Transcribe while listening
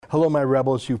Hello, my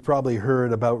rebels. You've probably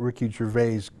heard about Ricky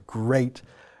Gervais' great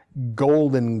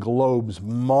Golden Globes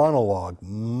monologue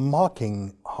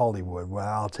mocking Hollywood. Well,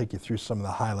 I'll take you through some of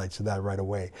the highlights of that right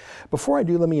away. Before I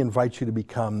do, let me invite you to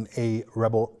become a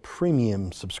Rebel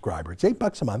Premium subscriber. It's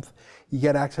 $8 a month. You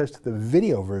get access to the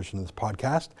video version of this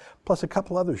podcast, plus a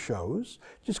couple other shows.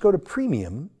 Just go to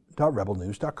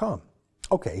premium.rebelnews.com.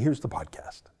 Okay, here's the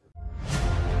podcast.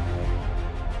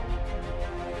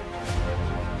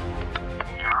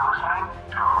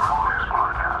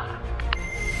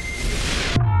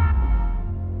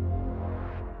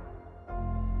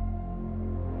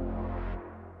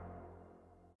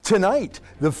 Tonight,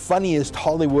 the funniest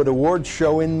Hollywood awards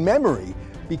show in memory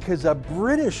because a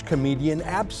British comedian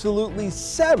absolutely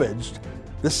savaged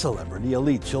the celebrity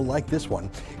elite. You'll like this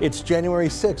one. It's January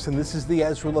 6th, and this is the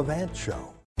Ezra Levant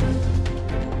Show.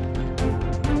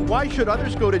 Why should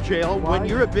others go to jail when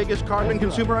you're the biggest carbon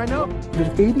consumer I know?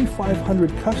 There's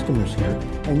 8,500 customers here,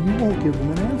 and you won't give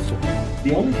them an answer.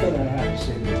 The only thing I have to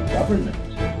say to the government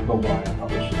about why I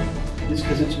publish it is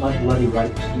because it's my bloody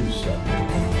right to do so.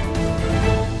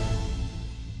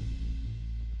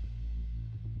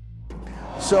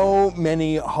 So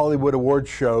many Hollywood award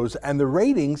shows, and the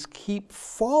ratings keep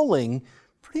falling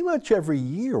pretty much every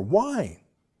year. Why?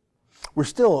 We're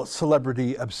still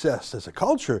celebrity obsessed as a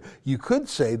culture. You could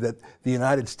say that the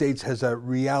United States has a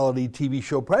reality TV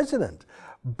show president.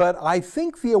 But I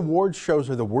think the award shows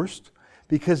are the worst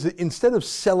because instead of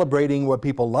celebrating what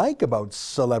people like about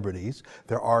celebrities,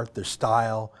 their art, their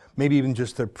style, maybe even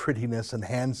just their prettiness and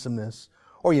handsomeness,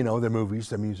 or their movies,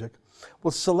 their music,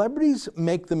 well, celebrities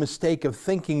make the mistake of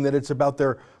thinking that it's about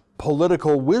their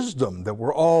political wisdom that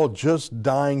we're all just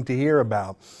dying to hear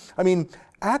about. I mean,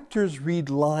 actors read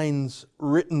lines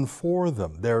written for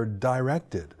them. They're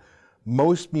directed.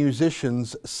 Most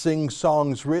musicians sing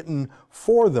songs written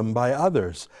for them by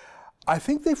others. I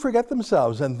think they forget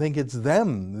themselves and think it's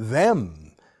them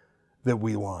that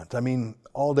we want. I mean,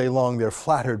 all day long they're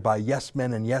flattered by yes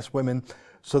men and yes women,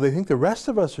 so they think the rest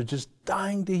of us are just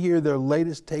dying to hear their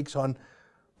latest takes on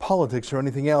politics or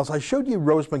anything else. I showed you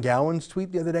Rose McGowan's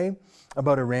tweet the other day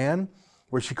about Iran,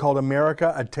 where she called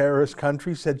America a terrorist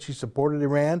country, said she supported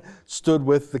Iran, stood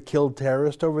with the killed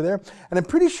terrorist over there. And I'm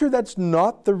pretty sure that's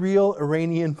not the real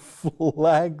Iranian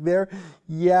flag there.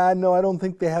 Yeah, no, I don't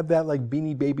think they have that like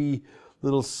Beanie Baby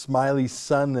little smiley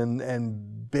sun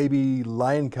and baby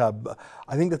lion cub.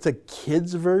 I think that's a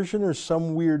kid's version or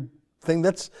some weird thing.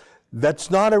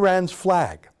 That's not Iran's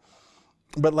flag.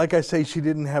 But like I say, she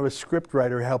didn't have a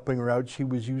scriptwriter helping her out. She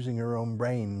was using her own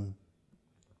brain.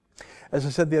 As I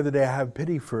said the other day, I have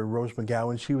pity for Rose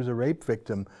McGowan. She was a rape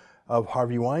victim of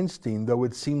Harvey Weinstein, though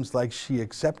it seems like she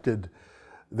accepted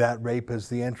that rape as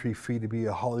the entry fee to be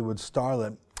a Hollywood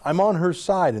starlet. I'm on her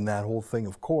side in that whole thing,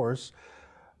 of course,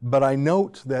 but I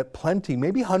note that plenty,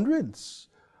 maybe hundreds,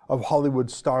 of Hollywood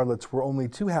starlets were only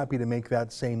too happy to make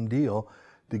that same deal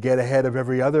to get ahead of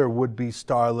every other would-be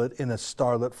starlet in a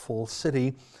starlet-full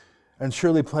city. And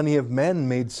surely plenty of men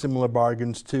made similar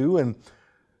bargains too, and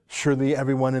surely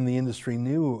everyone in the industry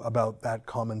knew about that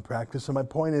common practice. And my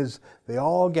point is, they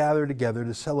all gather together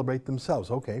to celebrate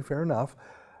themselves. Okay, fair enough.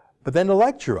 But then to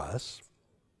lecture us,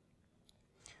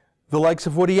 the likes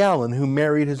of Woody Allen, who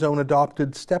married his own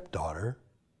adopted stepdaughter,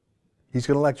 he's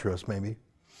going to lecture us maybe.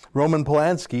 Roman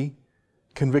Polanski,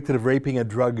 convicted of raping a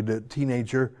drugged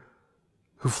teenager,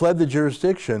 who fled the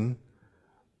jurisdiction,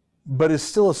 but is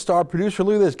still a star producer.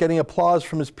 Look at this, getting applause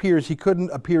from his peers. He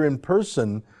couldn't appear in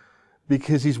person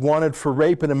because he's wanted for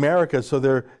rape in America, so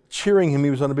they're cheering him. He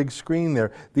was on a big screen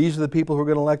there. These are the people who are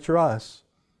going to lecture us.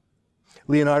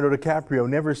 Leonardo DiCaprio,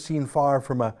 never seen far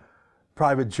from a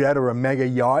private jet or a mega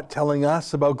yacht, telling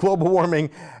us about global warming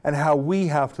and how we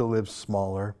have to live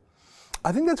smaller.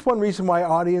 I think that's one reason why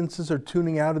audiences are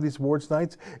tuning out of these awards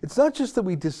nights. It's not just that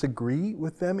we disagree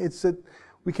with them, it's that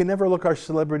we can never look our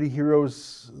celebrity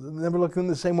heroes, never look at them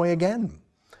the same way again.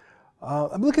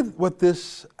 Look at what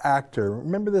this actor,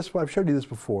 remember this, I've showed you this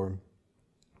before.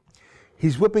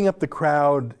 He's whipping up the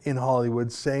crowd in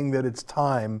Hollywood saying that it's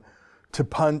time to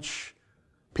punch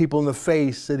people in the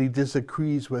face that he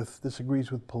disagrees with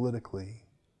politically.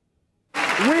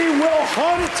 We will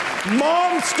hunt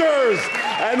monsters.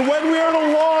 And when we are at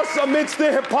a loss amidst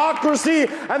the hypocrisy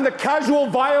and the casual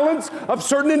violence of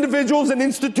certain individuals and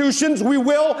institutions, we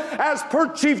will, as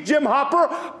per Chief Jim Hopper,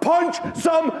 punch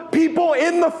some people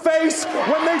in the face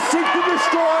when they seek to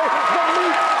destroy the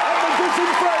meek and the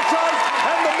disenfranchised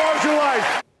and the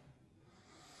marginalized.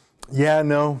 Yeah,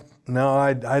 no,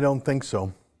 I don't think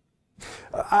so.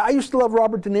 I used to love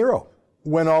Robert De Niro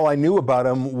when all I knew about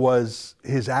him was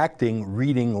his acting,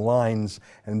 reading lines,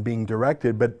 and being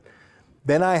directed. But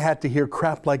Then I had to hear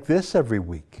crap like this every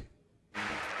week.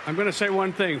 I'm going to say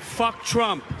one thing. Fuck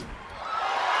Trump.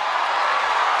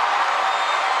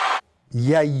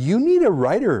 Yeah, you need a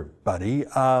writer, buddy,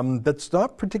 that's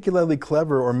not particularly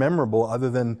clever or memorable other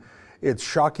than it's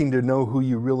shocking to know who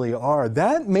you really are.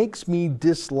 That makes me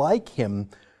dislike him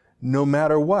no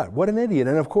matter what. What an idiot.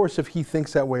 And of course, if he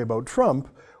thinks that way about Trump,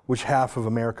 which half of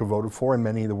America voted for and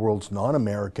many of the world's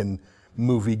non-American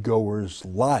moviegoers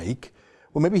like,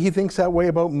 well, maybe he thinks that way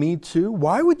about me too.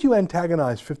 Why would you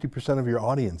antagonize 50% of your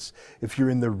audience if you're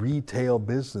in the retail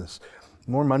business?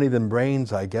 More money than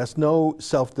brains, I guess. No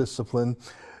self-discipline,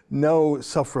 no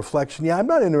self-reflection. Yeah, I'm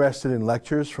not interested in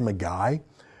lectures from a guy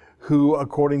who,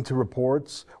 according to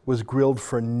reports, was grilled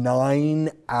for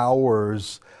 9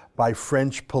 hours by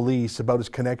French police about his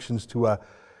connections to a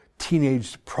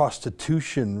teenage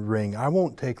prostitution ring. I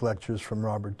won't take lectures from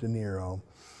Robert De Niro.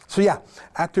 So yeah,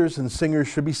 actors and singers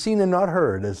should be seen and not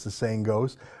heard, as the saying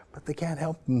goes, but they can't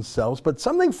help themselves. But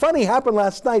something funny happened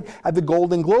last night at the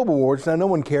Golden Globe Awards. Now, no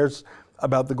one cares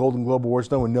about the Golden Globe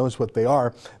Awards. No one knows what they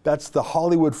are. That's the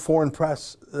Hollywood Foreign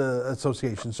Press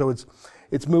Association. So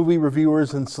it's movie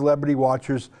reviewers and celebrity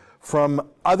watchers from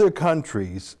other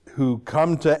countries who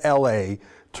come to LA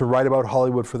to write about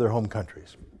Hollywood for their home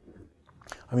countries.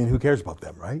 I mean, who cares about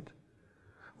them, right?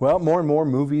 Well, more and more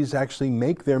movies actually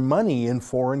make their money in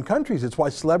foreign countries. It's why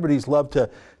celebrities love to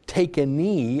take a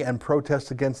knee and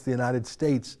protest against the United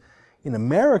States in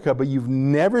America, but you've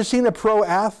never seen a pro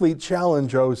athlete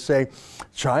challenge, say,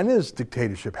 China's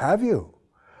dictatorship, have you?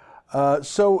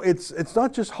 So it's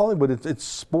not just Hollywood, it's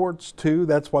sports too.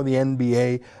 That's why the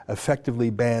NBA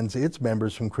effectively bans its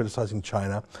members from criticizing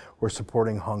China or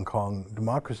supporting Hong Kong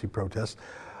democracy protests.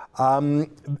 The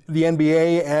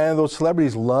NBA and those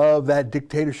celebrities love that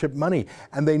dictatorship money,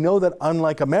 and they know that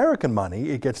unlike American money,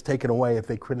 it gets taken away if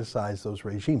they criticize those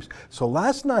regimes. So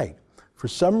last night, for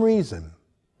some reason,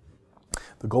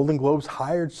 the Golden Globes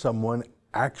hired someone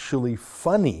actually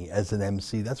funny as an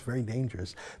MC. That's very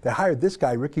dangerous. They hired this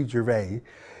guy, Ricky Gervais.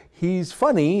 He's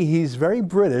funny, he's very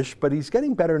British, but he's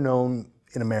getting better known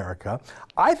in America.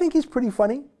 I think he's pretty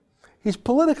funny. He's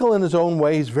political in his own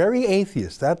way. He's very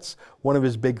atheist. That's one of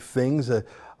his big things.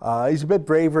 He's a bit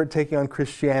braver at taking on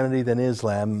Christianity than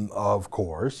Islam, of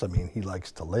course. I mean, he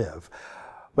likes to live.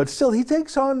 But still, he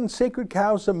takes on sacred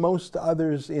cows that most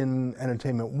others in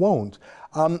entertainment won't.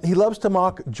 He loves to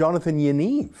mock Jonathan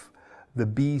Yaniv, the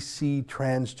BC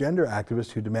transgender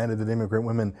activist who demanded that immigrant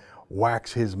women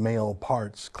wax his male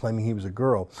parts, claiming he was a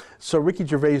girl. So Ricky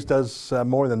Gervais does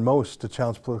more than most to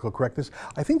challenge political correctness.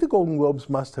 I think the Golden Globes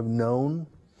must have known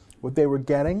what they were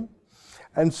getting.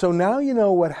 And so now you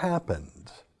know what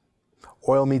happened.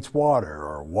 Oil meets water,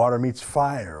 or water meets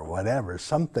fire, or whatever,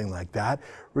 something like that.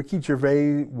 Ricky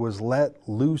Gervais was let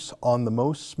loose on the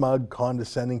most smug,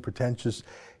 condescending, pretentious,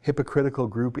 hypocritical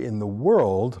group in the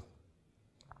world.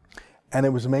 And it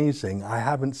was amazing. I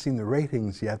haven't seen the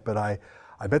ratings yet, but I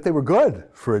bet they were good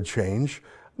for a change.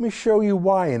 Let me show you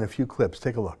why in a few clips.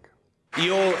 Take a look.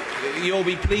 You'll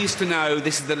be pleased to know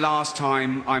this is the last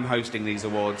time I'm hosting these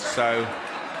awards, so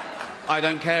I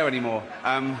don't care anymore.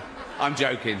 I'm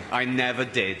joking. I never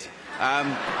did.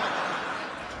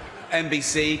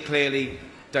 NBC clearly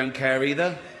don't care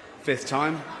either. 5th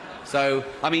time. So,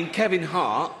 I mean, Kevin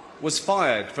Hart was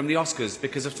fired from the Oscars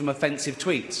because of some offensive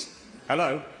tweets.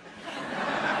 Hello?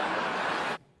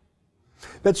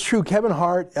 That's true. Kevin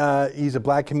Hart, he's a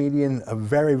black comedian,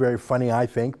 very, very funny, I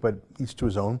think, but each to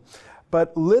his own.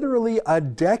 But literally a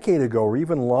decade ago, or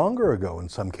even longer ago in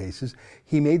some cases,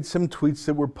 he made some tweets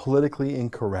that were politically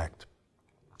incorrect.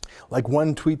 Like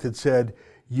one tweet that said,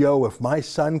 yo, if my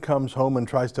son comes home and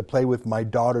tries to play with my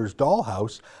daughter's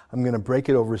dollhouse, I'm going to break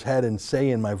it over his head and say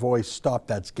in my voice, stop,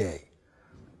 that's gay.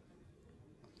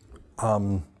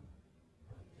 Okay,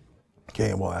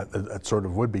 well, that sort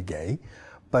of would be gay.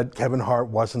 But Kevin Hart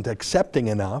wasn't accepting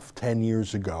enough 10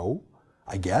 years ago,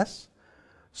 I guess.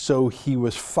 So he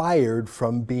was fired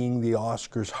from being the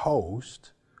Oscars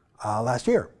host last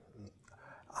year.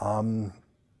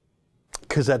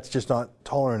 Because that's just not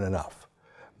tolerant enough.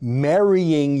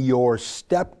 Marrying your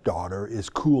stepdaughter is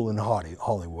cool in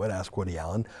Hollywood, ask Woody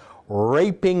Allen.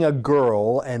 Raping a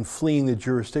girl and fleeing the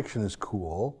jurisdiction is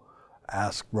cool,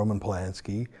 ask Roman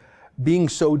Polanski. Being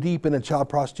so deep in a child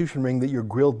prostitution ring that you're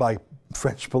grilled by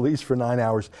French police for 9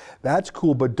 hours, that's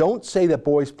cool, but don't say that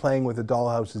boys playing with a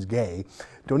dollhouse is gay.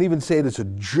 Don't even say it as a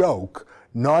joke,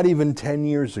 not even 10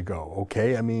 years ago,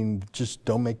 okay? I mean, just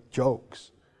don't make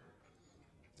jokes.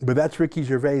 But that's Ricky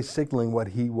Gervais signaling what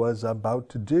he was about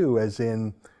to do, as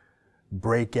in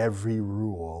break every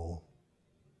rule.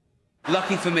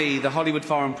 Lucky for me, the Hollywood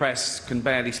Foreign Press can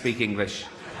barely speak English.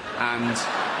 And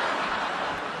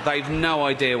they've no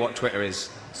idea what Twitter is.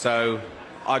 So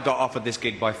I got offered this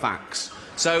gig by fax.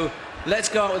 So let's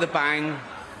go out with a bang.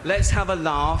 Let's have a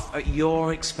laugh at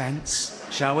your expense,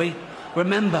 shall we?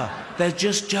 Remember, they're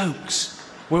just jokes.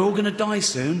 We're all going to die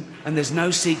soon, and there's no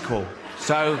sequel.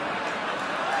 So,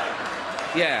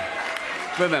 yeah,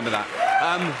 remember that.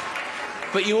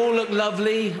 But you all look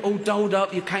lovely, all dolled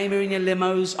up. You came here in your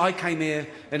limos. I came here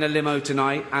in a limo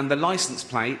tonight, and the license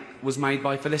plate was made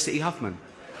by Felicity Huffman.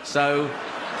 So,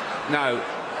 no,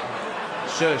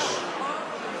 shush.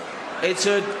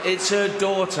 It's her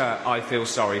daughter I feel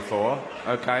sorry for,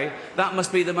 okay? That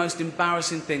must be the most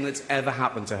embarrassing thing that's ever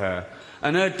happened to her.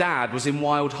 And her dad was in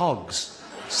Wild Hogs.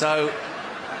 So...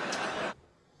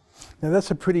 Now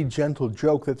that's a pretty gentle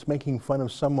joke that's making fun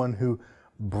of someone who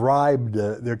bribed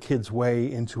their kid's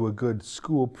way into a good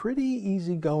school. Pretty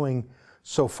easygoing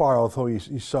so far, although you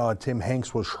saw Tim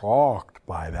Hanks was shocked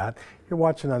by that. Here,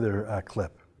 watch another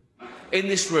clip. In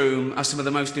this room are some of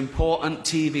the most important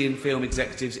TV and film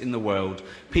executives in the world.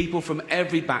 People from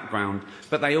every background,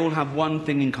 but they all have one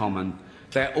thing in common.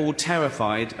 They're all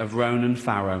terrified of Ronan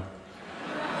Farrow.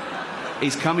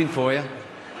 He's coming for you.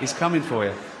 He's coming for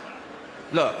you.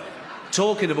 Look,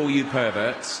 talking of all you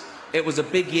perverts, it was a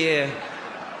big year.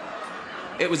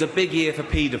 It was a big year for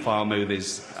paedophile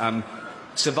movies.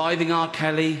 Surviving R.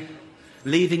 Kelly,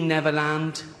 Leaving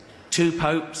Neverland, Two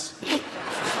Popes.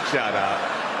 Shut up.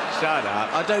 Shut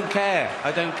up. I don't care.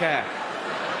 I don't care.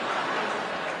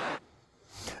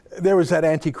 There was that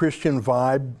anti-Christian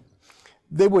vibe.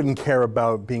 They wouldn't care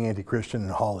about being anti-Christian in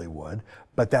Hollywood,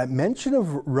 but that mention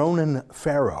of Ronan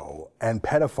Farrow and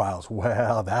pedophiles,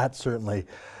 well,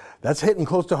 that's hitting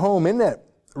close to home, isn't it?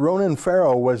 Ronan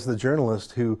Farrow was the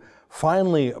journalist who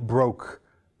finally broke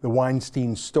the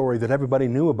Weinstein story that everybody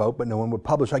knew about, but no one would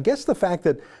publish. I guess the fact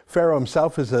that Farrow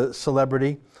himself is a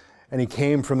celebrity and he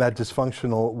came from that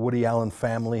dysfunctional Woody Allen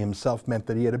family himself meant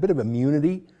that he had a bit of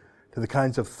immunity to the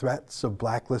kinds of threats of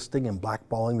blacklisting and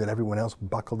blackballing that everyone else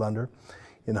buckled under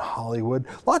in Hollywood.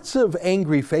 Lots of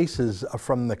angry faces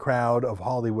from the crowd of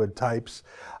Hollywood types.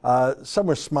 Some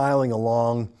were smiling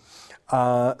along,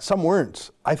 some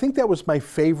weren't. I think that was my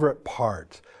favorite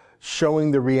part,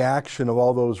 showing the reaction of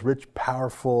all those rich,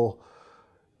 powerful,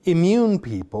 immune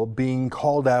people being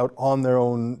called out on their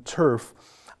own turf.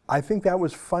 I think that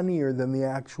was funnier than the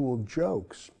actual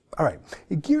jokes. All right,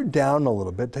 it geared down a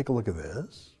little bit. Take a look at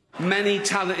this. Many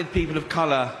talented people of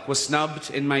colour were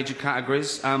snubbed in major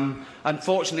categories.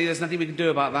 Unfortunately, there's nothing we can do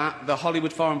about that. The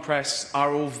Hollywood foreign press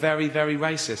are all very, very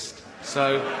racist.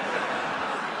 So,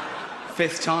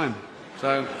 fifth time.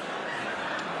 So,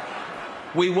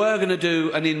 we were going to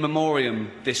do an in memoriam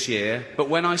this year, but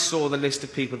when I saw the list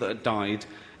of people that had died,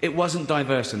 it wasn't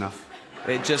diverse enough.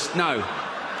 No.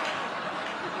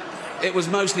 It was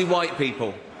mostly white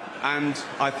people, and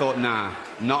I thought, nah,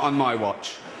 not on my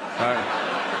watch.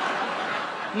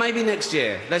 Maybe next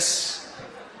year. Let's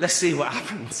see what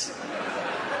happens.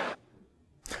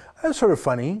 That's sort of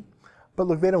funny, but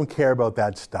look, they don't care about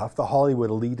that stuff. The Hollywood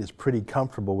elite is pretty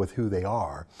comfortable with who they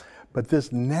are. But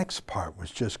this next part was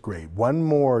just great. One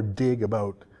more dig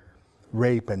about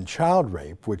rape and child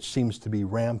rape, which seems to be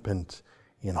rampant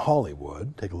in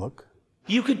Hollywood. Take a look.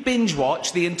 You could binge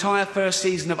watch the entire first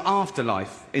season of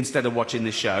Afterlife instead of watching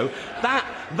this show.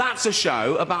 That's a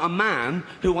show about a man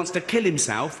who wants to kill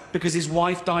himself because his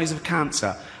wife dies of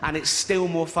cancer, and it's still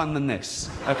more fun than this,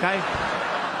 okay?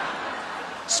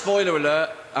 Spoiler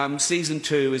alert, season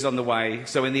 2 is on the way,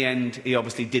 so in the end, he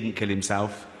obviously didn't kill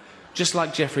himself, just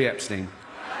like Jeffrey Epstein.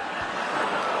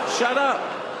 Shut up.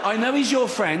 I know he's your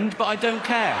friend, but I don't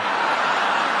care.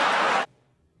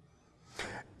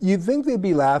 You'd think they'd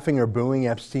be laughing or booing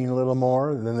Epstein a little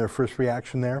more than their first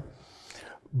reaction there.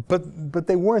 But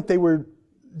they weren't. They were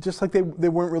just like they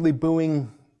weren't really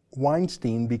booing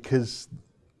Weinstein because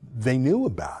they knew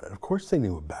about it. Of course they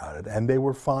knew about it, and they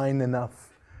were fine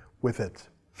enough with it.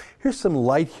 Here's some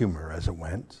light humor as it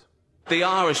went. The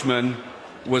Irishman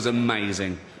was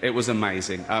amazing. It was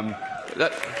amazing. It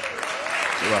was.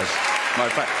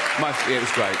 It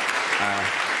was great.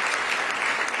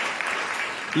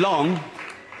 Long,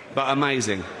 but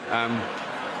amazing.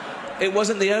 It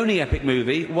wasn't the only epic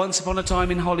movie. Once Upon a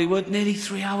Time in Hollywood, nearly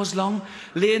 3 hours long.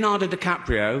 Leonardo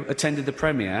DiCaprio attended the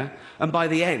premiere, and by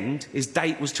the end, his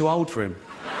date was too old for him.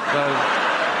 So...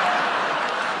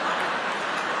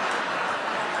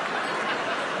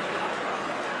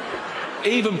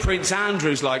 Even Prince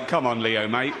Andrew's like, come on, Leo,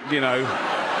 mate, you know.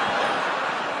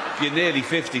 You're nearly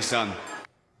 50, son.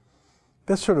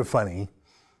 That's sort of funny.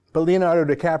 But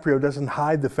Leonardo DiCaprio doesn't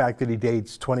hide the fact that he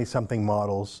dates 20-something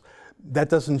models. That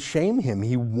doesn't shame him.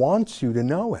 He wants you to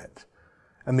know it.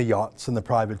 And the yachts and the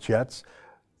private jets.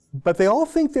 But they all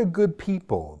think they're good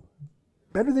people,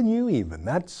 better than you even.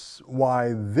 That's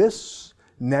why this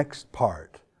next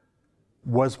part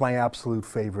was my absolute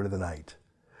favorite of the night.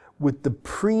 With the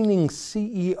preening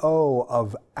CEO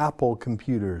of Apple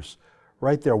Computers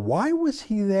right there. Why was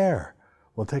he there?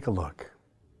 Well, take a look.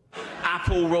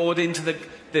 Apple roared into the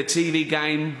TV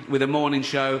game with a morning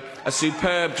show, a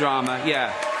superb drama,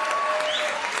 yeah.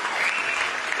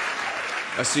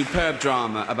 A superb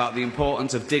drama about the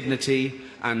importance of dignity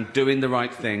and doing the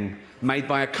right thing, made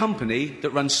by a company that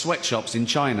runs sweatshops in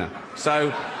China.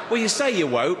 So, well, you say you're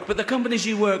woke, but the companies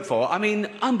you work for, I mean,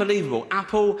 unbelievable.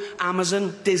 Apple,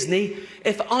 Amazon, Disney.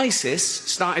 If ISIS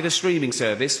started a streaming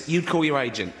service, you'd call your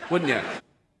agent, wouldn't you?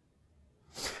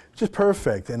 Just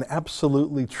perfect and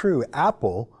absolutely true.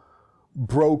 Apple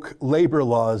broke labor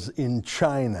laws in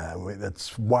China.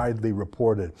 That's widely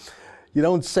reported. You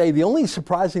don't say. The only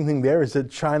surprising thing there is that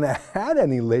China had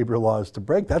any labor laws to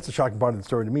break. That's a shocking part of the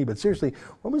story to me. But seriously,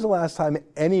 when was the last time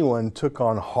anyone took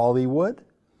on Hollywood,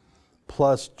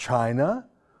 plus China,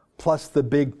 plus the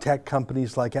big tech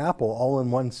companies like Apple, all in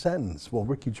one sentence? Well,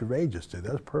 Ricky Gervais just did.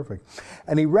 That was perfect.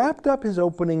 And he wrapped up his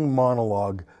opening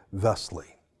monologue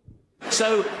thusly.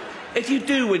 So, if you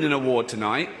do win an award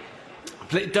tonight,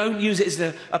 don't use it as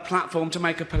a platform to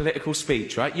make a political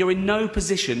speech, right? You're in no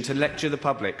position to lecture the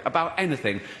public about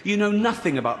anything. You know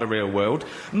nothing about the real world.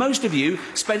 Most of you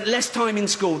spent less time in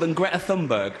school than Greta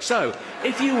Thunberg. So,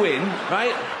 if you win,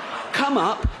 right, come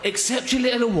up, accept your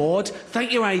little award,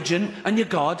 thank your agent and your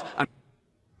God, and...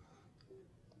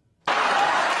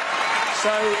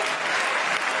 So...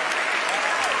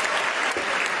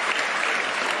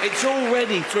 It's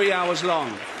already 3 hours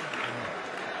long.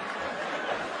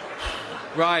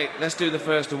 Right, let's do the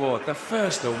first award. The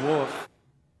first award.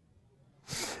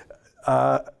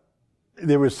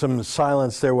 There was some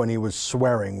silence there when he was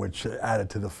swearing, which added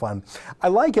to the fun. I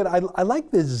like it. I like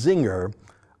the zinger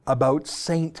about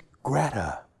Saint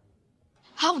Greta.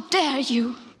 How dare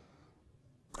you?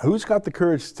 Who's got the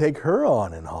courage to take her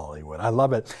on in Hollywood? I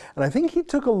love it. And I think he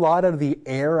took a lot of the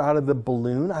air out of the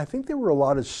balloon. I think there were a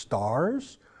lot of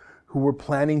stars who were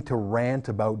planning to rant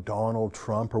about Donald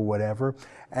Trump or whatever.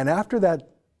 And after that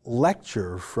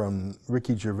lecture from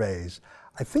Ricky Gervais,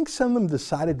 I think some of them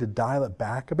decided to dial it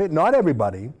back a bit. Not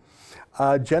everybody.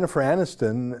 Jennifer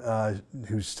Aniston,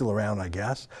 who's still around, I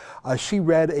guess, she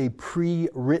read a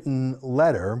pre-written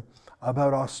letter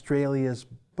about Australia's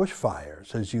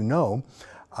bushfires. As you know,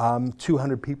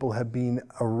 200 people have been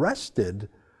arrested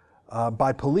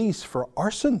by police for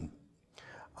arson.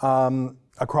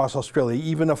 Across Australia.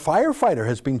 Even a firefighter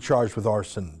has been charged with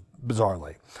arson,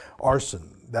 bizarrely.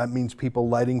 Arson, that means people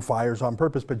lighting fires on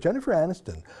purpose. But Jennifer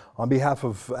Aniston, on behalf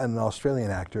of an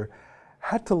Australian actor,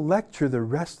 had to lecture the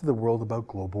rest of the world about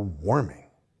global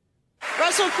warming.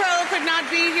 Russell Crowe could not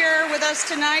be here with us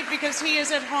tonight because he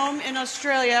is at home in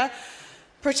Australia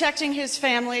protecting his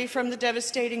family from the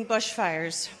devastating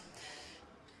bushfires.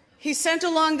 He sent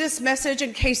along this message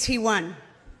in case he won.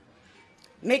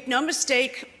 Make no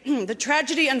mistake, the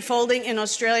tragedy unfolding in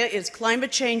Australia is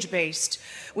climate change based.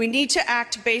 We need to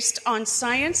act based on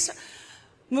science,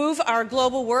 move our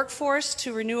global workforce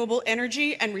to renewable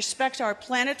energy, and respect our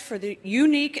planet for the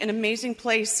unique and amazing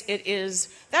place it is.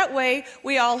 That way,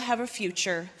 we all have a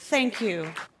future. Thank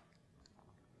you.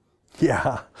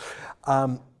 Yeah.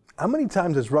 How many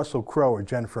times has Russell Crowe or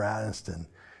Jennifer Aniston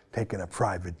taken a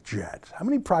private jet? How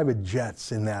many private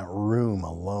jets in that room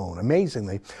alone?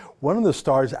 Amazingly, one of the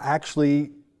stars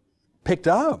actually picked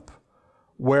up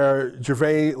where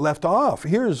Gervais left off.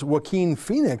 Here's Joaquin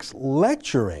Phoenix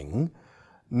lecturing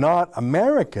not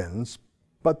Americans,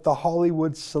 but the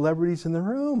Hollywood celebrities in the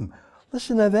room.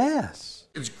 Listen to this.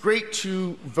 It's great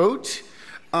to vote,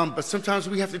 but sometimes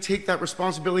we have to take that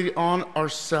responsibility on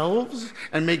ourselves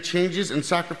and make changes and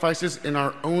sacrifices in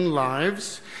our own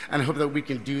lives. And I hope that we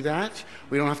can do that.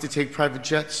 We don't have to take private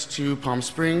jets to Palm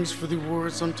Springs for the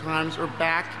awards sometimes or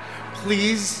back,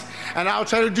 please. And I'll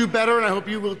try to do better, and I hope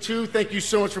you will too. Thank you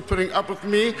so much for putting up with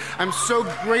me. I'm so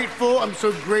grateful. I'm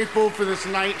so grateful for this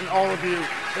night and all of you.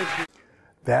 Thank you.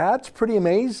 That's pretty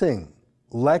amazing.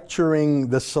 Lecturing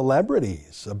the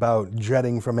celebrities about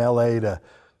jetting from LA to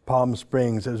Palm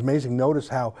Springs. It was amazing. Notice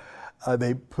how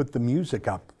they put the music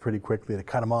up pretty quickly to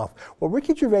cut them off. Well,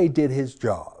 Ricky Gervais did his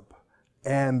job.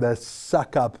 And the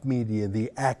suck-up media,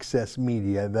 the access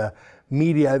media, the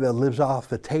media that lives off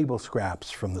the table scraps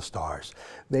from the stars,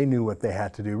 they knew what they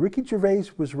had to do. Ricky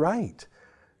Gervais was right.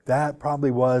 That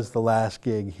probably was the last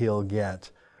gig he'll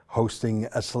get hosting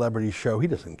a celebrity show. He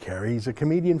doesn't care. He's a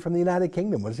comedian from the United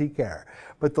Kingdom. What does he care?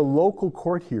 But the local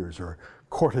courtiers, or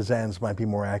courtesans might be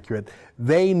more accurate,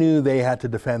 they knew they had to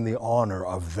defend the honor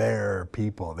of their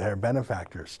people, their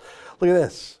benefactors. Look at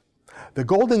this. The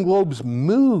Golden Globe's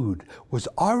mood was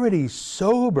already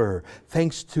sober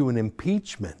thanks to an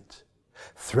impeachment,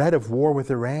 threat of war with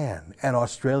Iran, and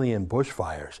Australian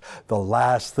bushfires. The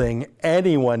last thing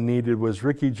anyone needed was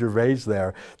Ricky Gervais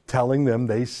there telling them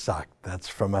they sucked. That's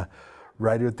from a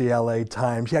writer at the LA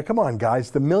Times. Yeah, come on,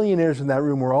 guys. The millionaires in that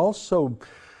room were all so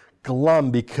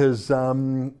glum because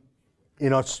in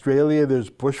Australia there's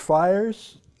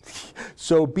bushfires.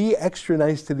 So be extra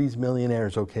nice to these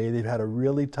millionaires, okay? They've had a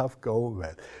really tough go of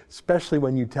it, especially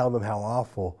when you tell them how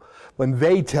awful. When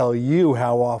they tell you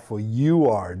how awful you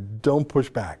are, don't push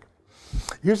back.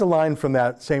 Here's a line from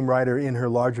that same writer in her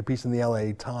larger piece in the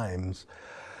LA Times.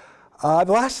 The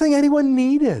last thing anyone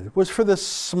needed was for the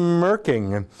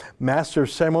smirking master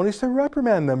of ceremonies to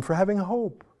reprimand them for having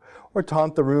hope, or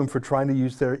taunt the room for trying to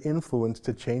use their influence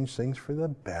to change things for the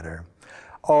better.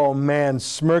 Oh man,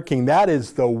 smirking, that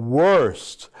is the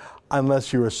worst,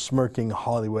 unless you're a smirking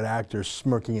Hollywood actor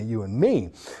smirking at you and me.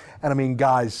 And I mean,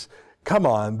 guys, come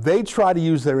on, they try to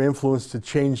use their influence to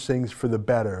change things for the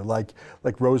better, like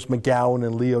Rose McGowan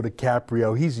and Leo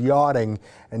DiCaprio. He's yachting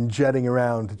and jetting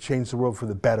around to change the world for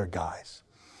the better, guys.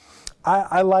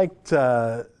 I liked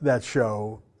that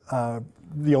show.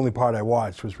 The only part I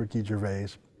watched was Ricky Gervais.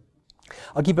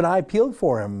 I'll keep an eye peeled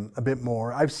for him a bit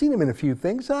more. I've seen him in a few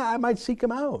things. I might seek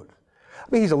him out.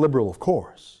 I mean, he's a liberal, of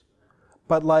course.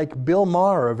 But like Bill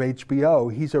Maher of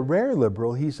HBO, he's a rare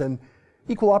liberal. He's an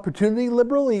equal opportunity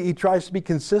liberal. He tries to be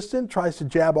consistent, tries to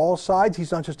jab all sides.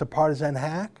 He's not just a partisan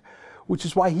hack, which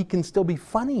is why he can still be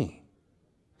funny.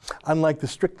 Unlike the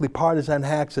strictly partisan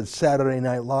hacks at Saturday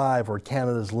Night Live or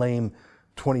Canada's lame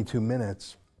 22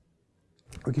 Minutes.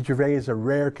 Ricky Gervais is a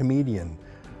rare comedian.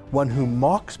 One who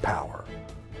mocks power,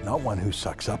 not one who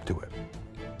sucks up to it.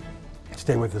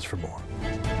 Stay with us for more.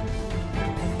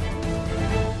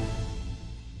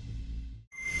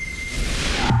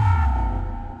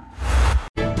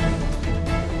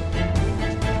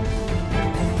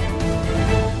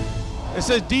 It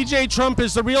says DJ Trump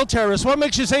is the real terrorist. What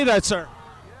makes you say that, sir?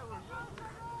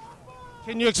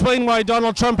 Can you explain why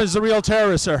Donald Trump is the real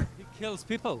terrorist, sir? He kills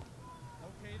people.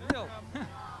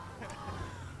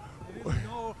 Okay,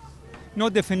 no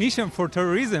definition for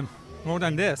terrorism more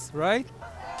than this, right?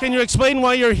 Can you explain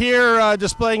why you're here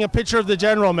displaying a picture of the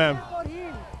general, ma'am?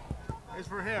 It's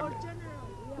for him.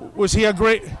 Was he a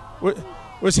great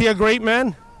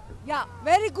man? Yeah,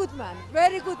 very good man.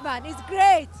 Very good man. It's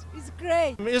great. It's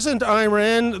great. Isn't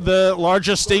Iran the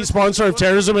largest state sponsor of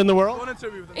terrorism in the world?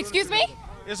 Excuse me?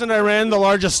 Isn't Iran the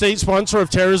largest state sponsor of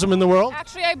terrorism in the world?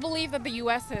 Actually, I believe that the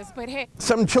U.S. is, but hey.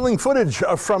 Some chilling footage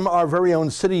from our very own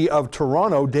city of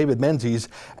Toronto. David Menzies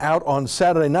out on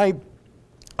Saturday night.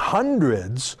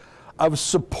 Hundreds of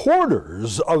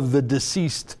supporters of the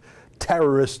deceased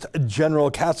terrorist General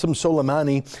Qasem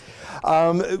Soleimani.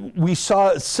 We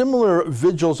saw similar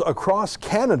vigils across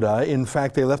Canada. In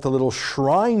fact, they left a little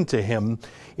shrine to him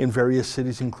in various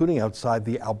cities, including outside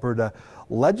the Alberta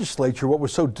legislature. What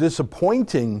was so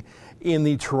disappointing in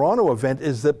the Toronto event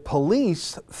is that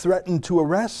police threatened to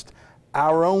arrest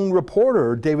our own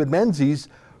reporter, David Menzies,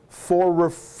 for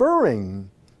referring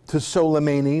to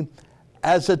Soleimani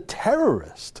as a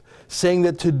terrorist, saying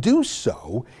that to do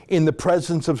so in the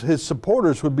presence of his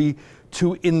supporters would be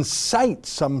to incite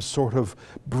some sort of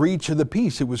breach of the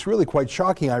peace. It was really quite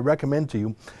shocking. I recommend to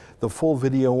you the full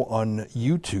video on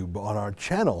YouTube on our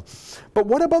channel. But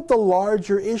what about the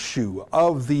larger issue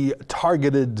of the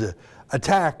targeted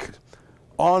attack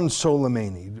on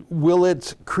Soleimani? Will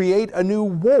it create a new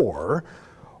war,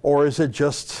 or is it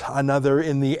just another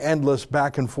in the endless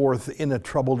back and forth in a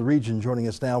troubled region? Joining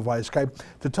us now via Skype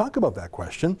to talk about that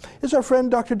question is our friend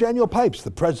Dr. Daniel Pipes,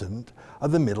 the president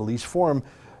of the Middle East Forum.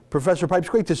 Professor Pipes,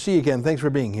 great to see you again. Thanks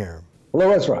for being here. Hello,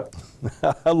 Ezra.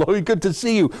 Hello, good to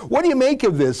see you. What do you make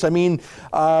of this? I mean,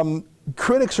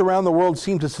 critics around the world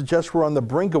seem to suggest we're on the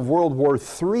brink of World War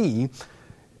III.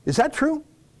 Is that true?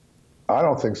 I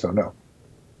don't think so, no.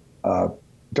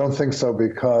 Don't think so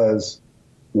because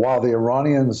while the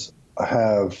Iranians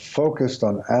have focused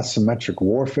on asymmetric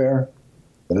warfare,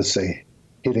 that is, say,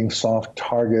 hitting soft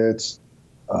targets,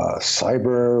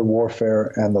 cyber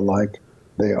warfare, and the like,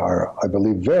 they are, I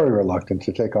believe, very reluctant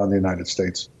to take on the United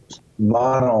States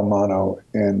mano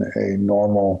in a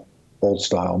normal,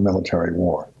 old-style military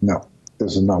war. No,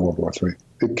 this is not World War III.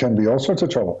 It can be all sorts of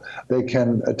trouble. They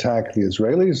can attack the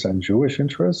Israelis and Jewish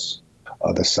interests,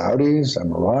 the Saudis,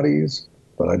 Emiratis,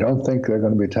 But I don't think they're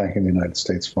going to be attacking the United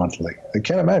States frontally. They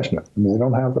can't imagine it. I mean, they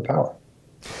don't have the power.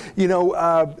 You know,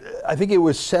 I think it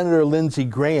was Senator Lindsey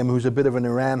Graham, who's a bit of an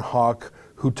Iran hawk,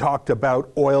 who talked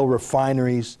about oil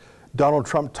refineries. Donald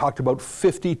Trump talked about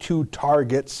 52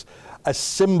 targets, a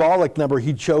symbolic number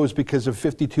he chose because of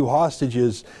 52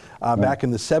 hostages back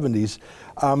in the 70s.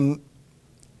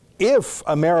 If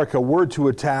America were to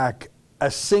attack a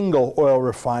single oil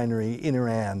refinery in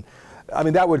Iran, I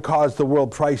mean, that would cause the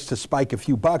world price to spike a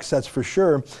few bucks, that's for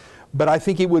sure. But I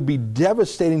think it would be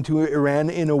devastating to Iran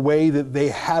in a way that they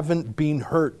haven't been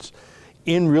hurt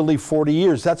in really 40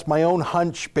 years. That's my own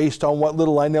hunch based on what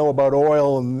little I know about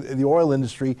oil and the oil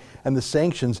industry and the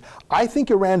sanctions. I think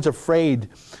Iran's afraid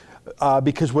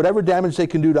because whatever damage they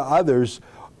can do to others,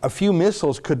 a few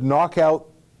missiles could knock out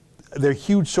their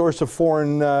huge source of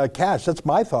foreign cash. That's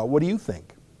my thought. What do you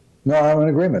think? No, I'm in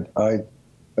agreement.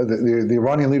 The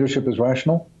Iranian leadership is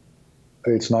rational.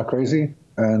 It's not crazy.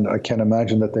 And I can't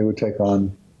imagine that they would take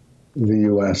on the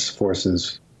U.S.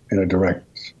 forces in a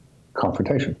direct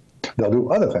confrontation. They'll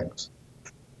do other things,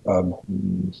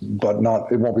 but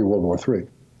it won't be World War III.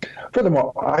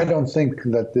 Furthermore, I don't think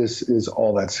that this is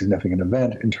all that significant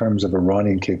event in terms of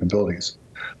Iranian capabilities.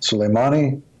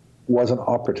 Soleimani was an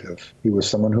operative. He was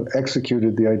someone who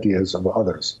executed the ideas of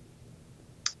others.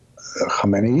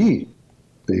 Khamenei,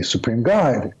 the supreme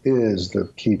guide, is the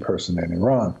key person in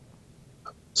Iran.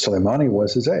 Soleimani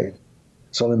was his aide.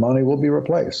 Soleimani will be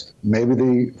replaced. Maybe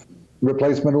the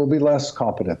replacement will be less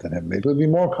competent than him. Maybe it'll be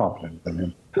more competent than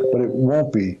him. But it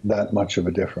won't be that much of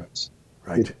a difference.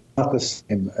 Right. It's not the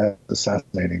same as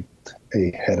assassinating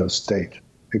a head of state,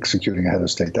 executing a head of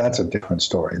state. That's a different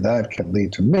story. That can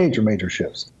lead to major, major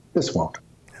shifts. This won't.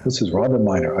 This is rather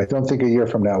minor. I don't think a year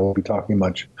from now we'll be talking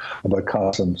much about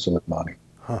Qasem Soleimani.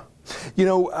 You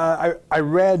know, I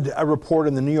read a report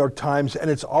in the New York Times,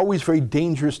 and it's always very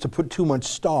dangerous to put too much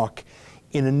stock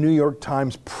in a New York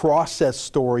Times process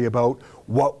story about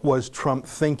what was Trump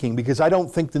thinking, because I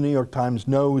don't think the New York Times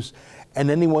knows,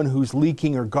 and anyone who's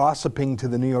leaking or gossiping to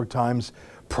the New York Times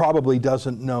probably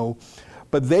doesn't know.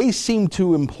 But they seem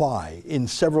to imply in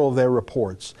several of their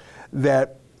reports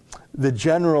that the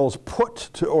generals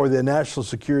or the national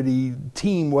security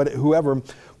team, whoever,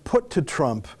 put to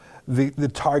Trump the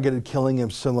targeted killing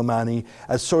of Soleimani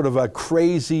as sort of a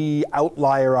crazy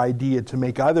outlier idea to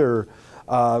make other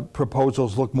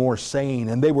proposals look more sane,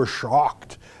 and they were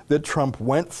shocked that Trump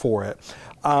went for it.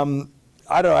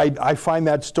 I find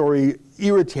that story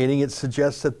irritating. It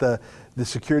suggests that the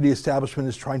security establishment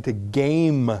is trying to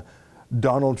game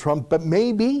Donald Trump, but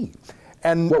maybe.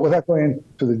 And well, without going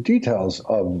into the details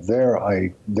of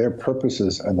their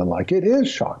purposes and the like, it is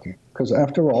shocking because,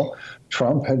 after all,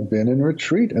 Trump had been in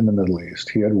retreat in the Middle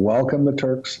East. He had welcomed the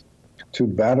Turks to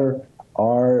batter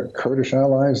our Kurdish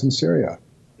allies in Syria.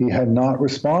 He had not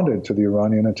responded to the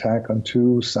Iranian attack on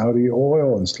 2 Saudi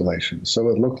oil installations, so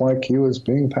it looked like he was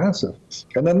being passive.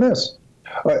 And then this.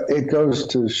 It goes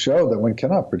to show that one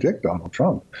cannot predict Donald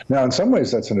Trump. Now, in some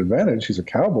ways, that's an advantage. He's a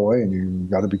cowboy, and you've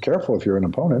got to be careful if you're an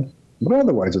opponent. But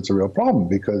otherwise, it's a real problem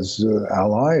because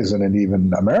allies and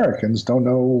even Americans don't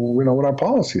know, what our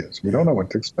policy is. We don't know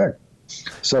what to expect.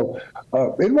 So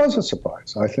it was a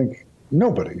surprise. I think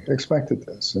nobody expected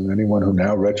this. And anyone who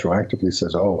now retroactively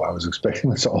says, oh, I was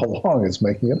expecting this all along is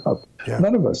making it up. Yeah.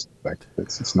 None of us expected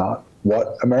this. It's not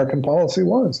what American policy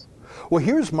was. Well,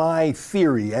 here's my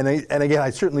theory, and again, I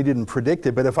certainly didn't predict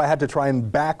it, but if I had to try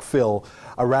and backfill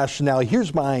a rationale,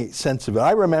 here's my sense of it.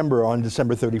 I remember on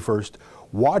December 31st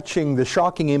watching the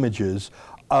shocking images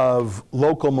of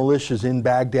local militias in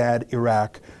Baghdad,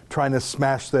 Iraq, trying to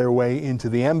smash their way into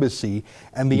the embassy,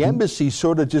 and the embassy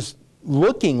sort of just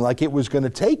looking like it was going to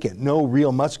take it, no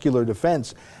real muscular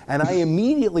defense. And I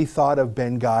immediately thought of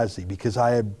Benghazi because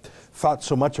I had thought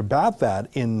so much about that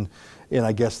in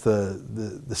I guess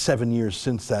the 7 years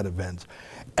since that event.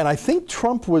 And I think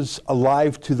Trump was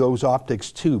alive to those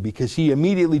optics too, because he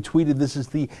immediately tweeted, this is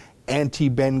the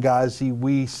anti-Benghazi,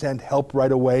 we sent help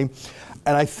right away.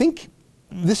 And I think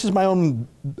this is my own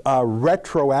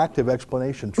retroactive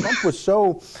explanation. Trump was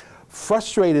so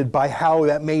frustrated by how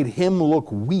that made him look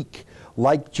weak,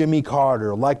 like Jimmy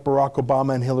Carter, like Barack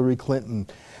Obama and Hillary Clinton,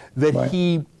 that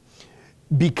he,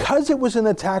 because it was an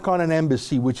attack on an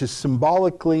embassy, which is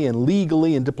symbolically and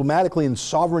legally and diplomatically and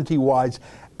sovereignty-wise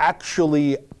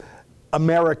actually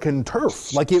American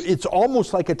turf, like it's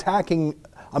almost like attacking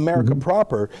America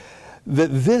proper, that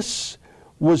this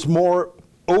was more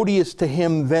odious to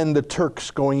him than the Turks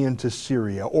going into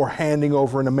Syria or handing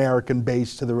over an American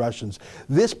base to the Russians.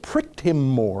 This pricked him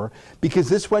more because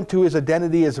this went to his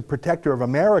identity as a protector of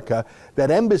America.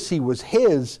 That embassy was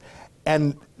his,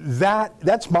 And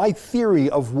that's my theory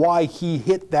of why he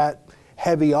hit that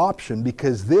heavy option,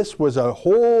 because this was a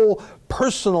whole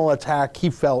personal attack he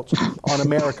felt on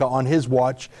America on his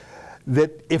watch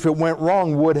that, if it went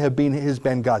wrong, would have been his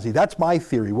Benghazi. That's my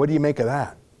theory. What do you make of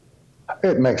that?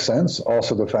 It makes sense.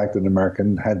 Also, the fact that an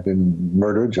American had been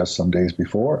murdered just some days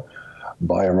before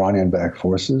by Iranian-backed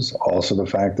forces. Also, the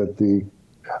fact that the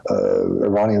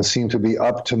Iranians seem to be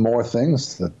up to more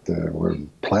things, that there were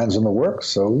plans in the works.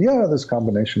 So, yeah, this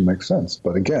combination makes sense.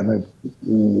 But again, it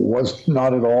was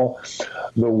not at all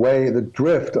the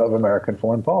drift of American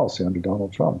foreign policy under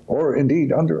Donald Trump, or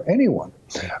indeed under anyone.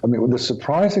 I mean, the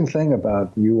surprising thing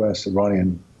about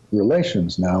U.S.-Iranian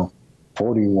relations now,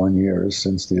 41 years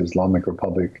since the Islamic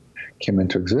Republic came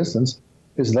into existence,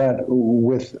 is that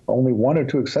with only one or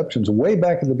two exceptions, way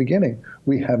back in the beginning,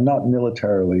 we have not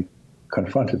militarily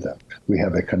confronted them. We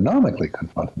have economically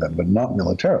confronted them, but not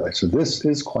militarily. So this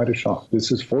is quite a shock.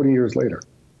 This is 40 years later.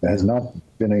 There has not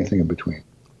been anything in between.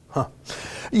 Huh.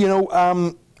 You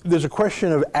know, there's a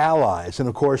question of allies, and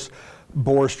of course,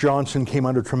 Boris Johnson came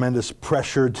under tremendous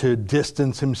pressure to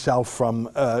distance himself from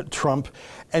Trump.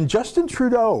 And Justin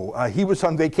Trudeau, he was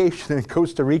on vacation in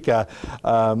Costa Rica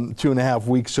 2.5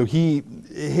 weeks. So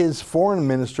his foreign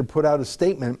minister put out a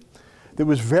statement that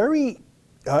was very,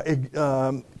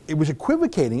 it was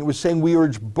equivocating. It was saying we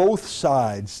urge both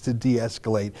sides to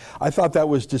de-escalate. I thought that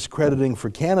was discrediting for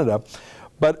Canada.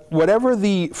 But whatever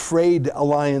the frayed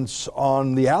alliance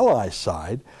on the Allies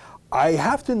side, I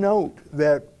have to note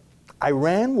that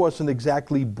Iran wasn't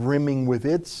exactly brimming with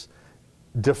its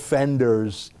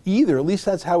defenders either. At least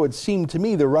that's how it seemed to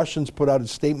me. The Russians put out a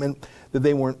statement that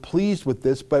they weren't pleased with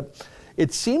this, but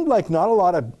it seemed like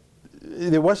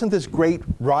there wasn't this great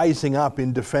rising up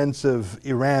in defense of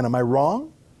Iran. Am I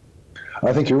wrong?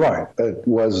 I think you're right. It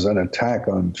was an attack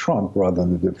on Trump rather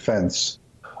than the defense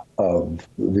of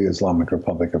the Islamic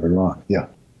Republic of Iran. Yeah.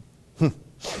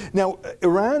 Now,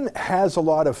 Iran has a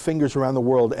lot of fingers around the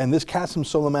world, and this Qasem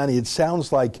Soleimani, it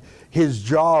sounds like his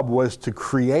job was to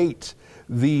create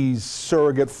these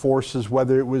surrogate forces,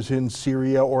 whether it was in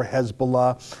Syria or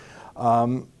Hezbollah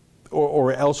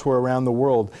or elsewhere around the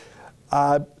world.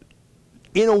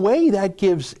 In a way, that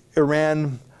gives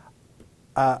Iran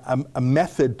a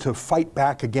method to fight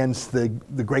back against the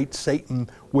great Satan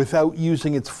without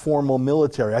using its formal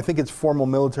military. I think its formal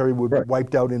military would be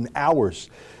wiped out in hours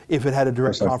if it had a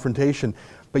direct confrontation.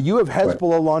 But you have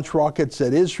Hezbollah launch rockets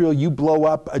at Israel. You blow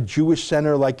up a Jewish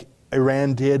center like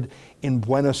Iran did in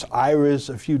Buenos Aires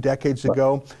a few decades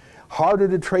ago. Harder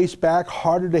to trace back,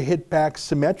 harder to hit back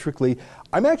symmetrically.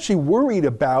 I'm actually worried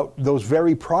about those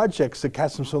very projects that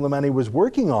Qasem Soleimani was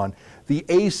working on, the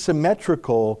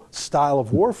asymmetrical style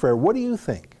of warfare. What do you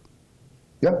think?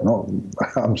 Yeah, no,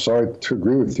 I'm sorry to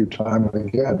agree with you time and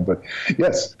again, but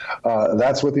yes,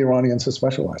 that's what the Iranians have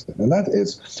specialized in. And that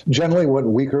is generally what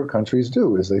weaker countries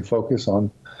do, is they focus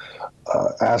on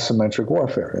asymmetric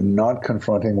warfare and not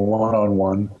confronting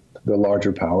one-on-one the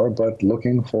larger power, but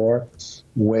looking for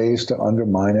ways to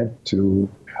undermine it, to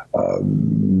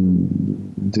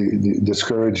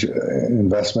discourage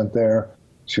investment there,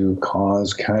 to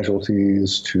cause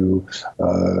casualties, to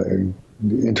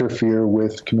interfere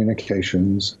with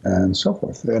communications and so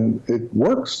forth. And it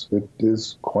works. It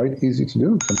is quite easy to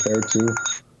do compared to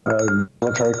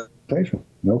military confrontation,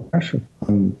 no question.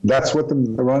 And that's what the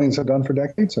Iranians have done for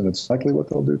decades, and it's likely what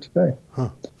they'll do today. Huh.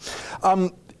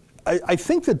 I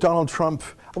think that Donald Trump,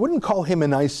 I wouldn't call him an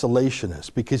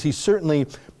isolationist, because he's certainly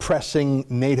pressing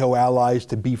NATO allies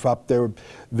to beef up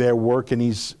their work, and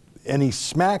he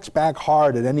smacks back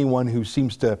hard at anyone who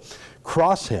seems to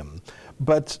cross him.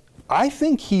 But I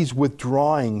think he's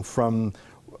withdrawing from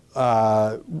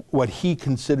what he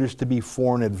considers to be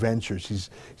foreign adventures. He's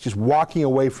just walking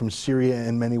away from Syria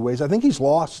in many ways. I think he's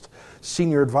lost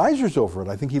senior advisors over it.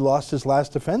 I think he lost his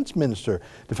last defense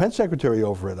secretary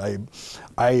over it.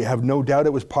 I have no doubt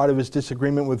it was part of his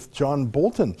disagreement with John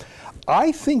Bolton.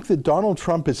 I think that Donald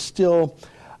Trump is still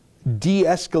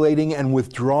de-escalating and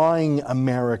withdrawing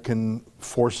American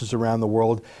forces around the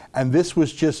world, and this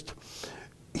was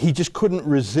he just couldn't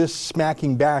resist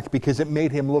smacking back, because it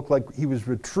made him look like he was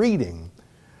retreating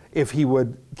if he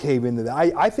would cave into that.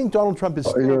 I think Donald Trump is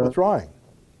still withdrawing.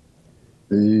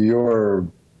 You're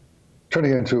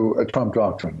turning into a Trump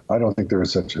doctrine. I don't think there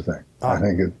is such a thing. I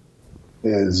think it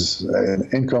is an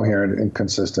incoherent,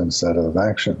 inconsistent set of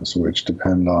actions which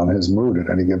depend on his mood at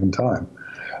any given time.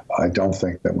 I don't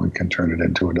think that one can turn it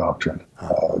into a doctrine.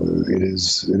 It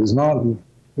is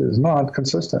not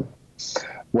consistent.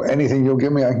 Well, anything you'll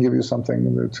give me, I can give you something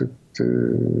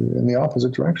in the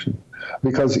opposite direction.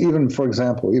 Because even, for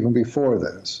example, even before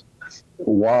this,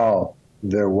 while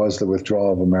there was the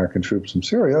withdrawal of American troops from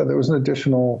Syria, there was an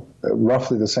additional,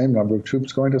 roughly the same number of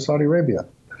troops going to Saudi Arabia.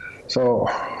 So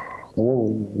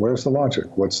where's the logic?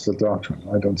 What's the doctrine?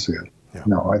 I don't see it. Yeah.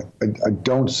 No, I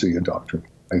don't see a doctrine.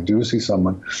 I do see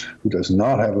someone who does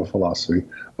not have a philosophy,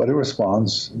 but who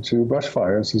responds to brush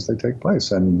fires as they take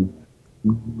place and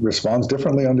responds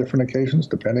differently on different occasions,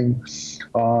 depending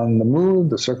on the mood,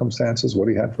 the circumstances, what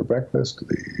he had for breakfast,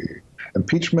 the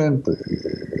impeachment,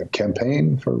 the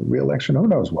campaign for re-election. Who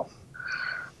knows what?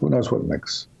 Who knows what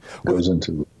goes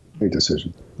into a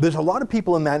decision? There's a lot of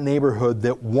people in that neighborhood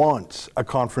that want a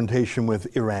confrontation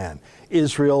with Iran.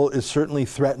 Israel is certainly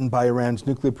threatened by Iran's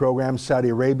nuclear program, Saudi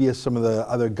Arabia, some of the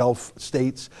other Gulf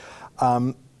states.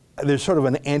 There's sort of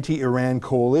an anti-Iran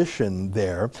coalition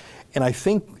there. And I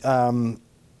think some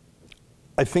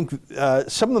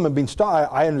of them have been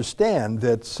stopped. I understand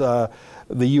that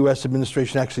the U.S.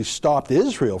 administration actually stopped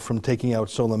Israel from taking out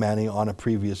Soleimani on a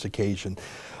previous occasion.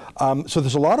 So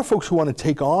there's a lot of folks who want to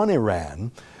take on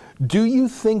Iran. Do you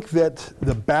think that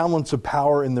the balance of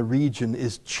power in the region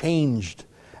is changed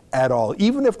at all,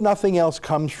 even if nothing else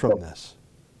comes from this?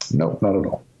 No, not at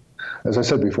all. As I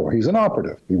said before, he's an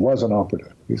operative. He was an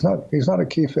operative. He's not a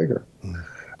key figure.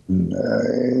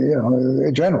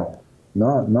 A general,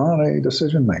 not a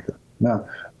decision maker. Now,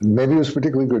 maybe he was a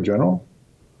particularly good general.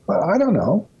 I don't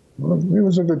know. He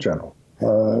was a good general.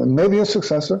 Maybe a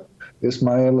successor,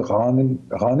 Ismail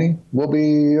Ghani, will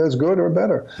be as good or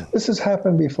better. This has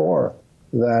happened before,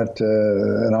 that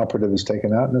an operative is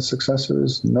taken out and a successor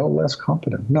is no less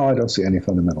competent. No, I don't see any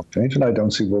fundamental change, and I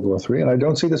don't see World War III, and I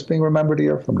don't see this being remembered a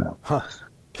year from now.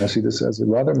 I see this as a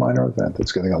rather minor event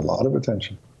that's getting a lot of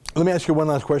attention. Let me ask you one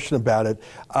last question about it.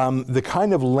 The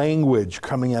kind of language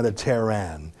coming out of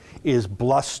Tehran is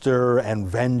bluster and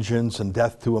vengeance and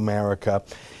death to America.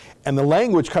 And the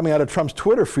language coming out of Trump's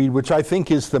Twitter feed, which I think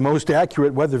is the most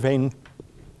accurate weather vane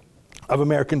of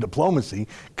American diplomacy,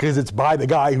 because it's by the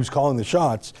guy who's calling the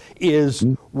shots, is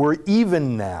we're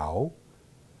even now,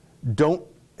 don't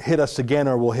hit us again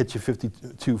or we'll hit you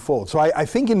 52-fold. So I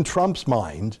think in Trump's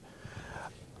mind,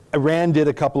 Iran did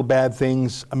a couple of bad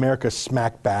things, America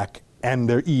smacked back, and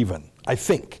they're even, I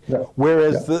think. Yeah.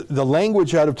 Whereas the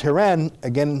language out of Tehran,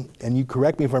 again, and you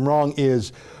correct me if I'm wrong,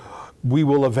 is we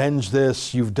will avenge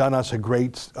this, you've done us a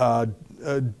great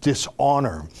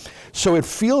dishonor. So it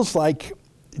feels like,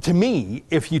 to me,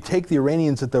 if you take the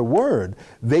Iranians at their word,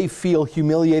 they feel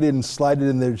humiliated and slighted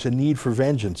and there's a need for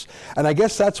vengeance. And I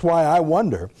guess that's why I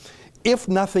wonder, if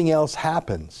nothing else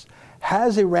happens,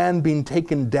 has Iran been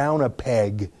taken down a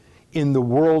peg in the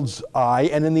world's eye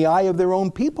and in the eye of their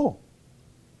own people?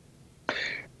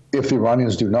 If the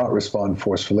Iranians do not respond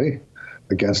forcefully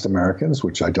against Americans,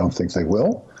 which I don't think they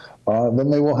will, then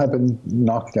they will have been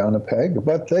knocked down a peg,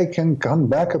 but they can come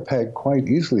back a peg quite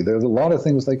easily. There's a lot of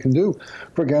things they can do,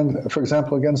 for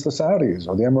example, against the Saudis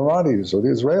or the Emiratis or the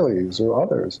Israelis or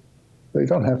others. They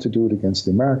don't have to do it against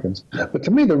the Americans. But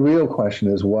to me, the real question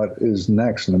is what is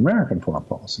next in American foreign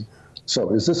policy.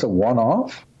 So is this a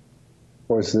one-off,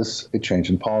 or is this a change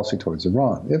in policy towards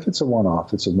Iran? If it's a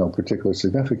one-off, it's of no particular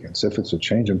significance. If it's a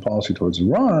change in policy towards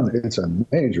Iran, it's a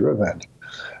major event.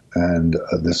 And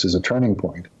this is a turning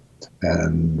point.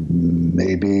 And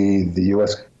maybe the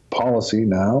U.S. policy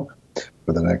now,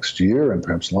 for the next year and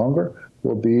perhaps longer,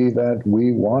 will be that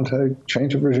we want a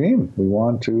change of regime. We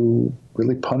want to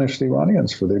really punish the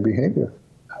Iranians for their behavior.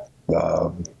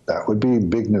 That would be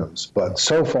big news. But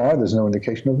so far, there's no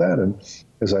indication of that. And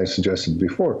as I suggested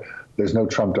before, there's no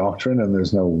Trump doctrine and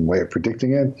there's no way of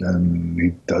predicting it. And he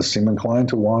does seem inclined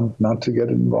to want not to get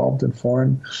involved in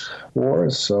foreign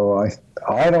wars. So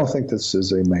I don't think this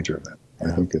is a major event. I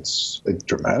think it's a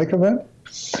dramatic event,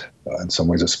 in some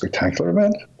ways a spectacular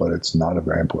event, but it's not a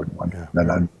very important one. Yeah.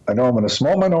 And I know I'm in a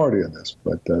small minority in this,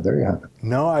 but there you have it.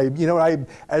 No,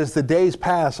 as the days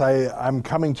pass, I'm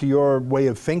coming to your way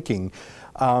of thinking.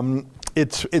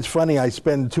 It's funny, I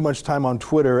spend too much time on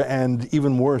Twitter, and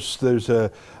even worse, there's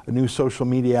a new social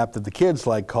media app that the kids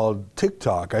like called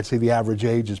TikTok. I'd say the average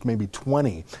age is maybe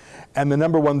 20. And the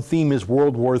number one theme is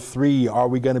World War III, are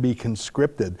we going to be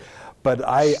conscripted? But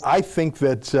I think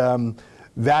that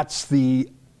that's the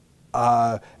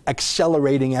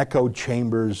accelerating echo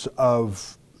chambers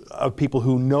of people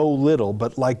who know little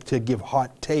but like to give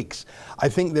hot takes. I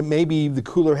think that maybe the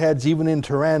cooler heads, even in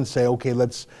Tehran, say, okay,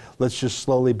 let's just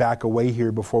slowly back away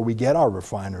here before we get our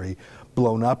refinery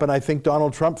blown up. And I think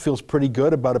Donald Trump feels pretty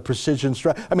good about a precision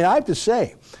strike. I mean, I have to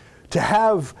say, to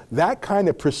have that kind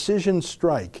of precision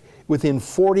strike within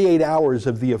 48 hours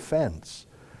of the offense,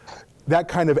 that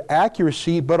kind of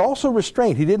accuracy, but also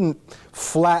restraint. He didn't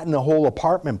flatten a whole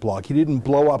apartment block. He didn't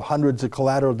blow up hundreds of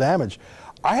collateral damage.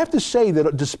 I have to say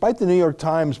that despite the New York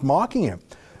Times mocking him,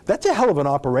 that's a hell of an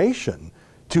operation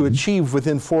to achieve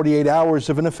within 48 hours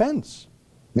of an offense.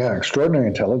 Yeah, extraordinary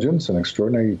intelligence and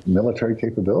extraordinary military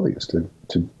capabilities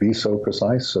to be so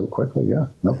precise so quickly. Yeah,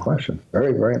 no question.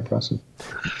 Very, very impressive.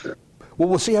 Well,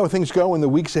 we'll see how things go in the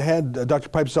weeks ahead. Dr.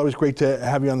 Pipes, it's always great to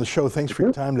have you on the show. Thanks for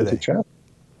your time today.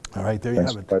 All right, there you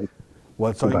have it. Buddy.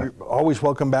 Well, you're always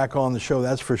welcome back on the show,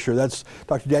 that's for sure. That's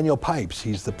Dr. Daniel Pipes.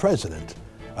 He's the president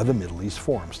of the Middle East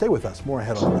Forum. Stay with us. More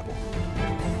ahead on Rebel.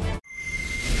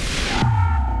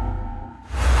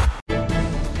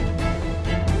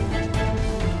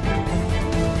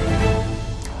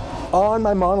 On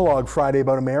my monologue Friday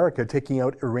about America taking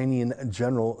out Iranian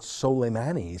General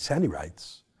Soleimani, Sandy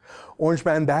writes, Orange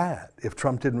man bad. If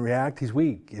Trump didn't react, he's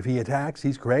weak. If he attacks,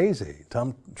 he's crazy.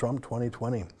 Trump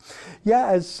 2020. Yeah,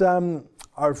 as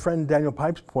our friend Daniel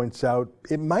Pipes points out,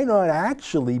 it might not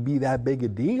actually be that big a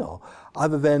deal,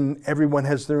 other than everyone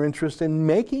has their interest in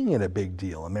making it a big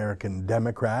deal. American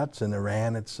Democrats and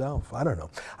Iran itself. I don't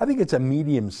know. I think it's a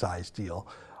medium-sized deal.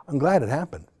 I'm glad it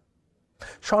happened.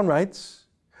 Sean writes,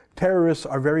 terrorists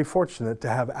are very fortunate to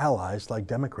have allies like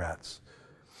Democrats.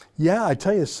 Yeah, I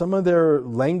tell you, some of their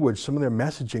language, some of their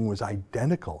messaging was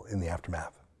identical in the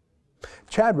aftermath.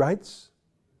 Chad writes,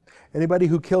 anybody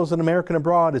who kills an American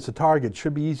abroad is a target.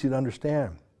 Should be easy to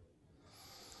understand.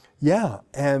 Yeah,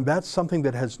 and that's something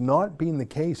that has not been the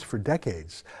case for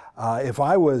decades. If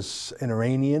I was an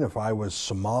Iranian, if I was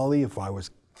Somali, if I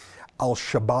was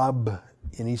Al-Shabaab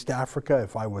in East Africa,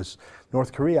 if I was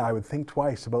North Korea, I would think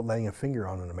twice about laying a finger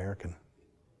on an American.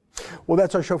 Well,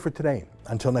 that's our show for today.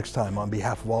 Until next time, on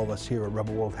behalf of all of us here at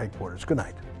Rebel World Headquarters, good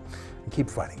night, and keep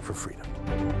fighting for freedom.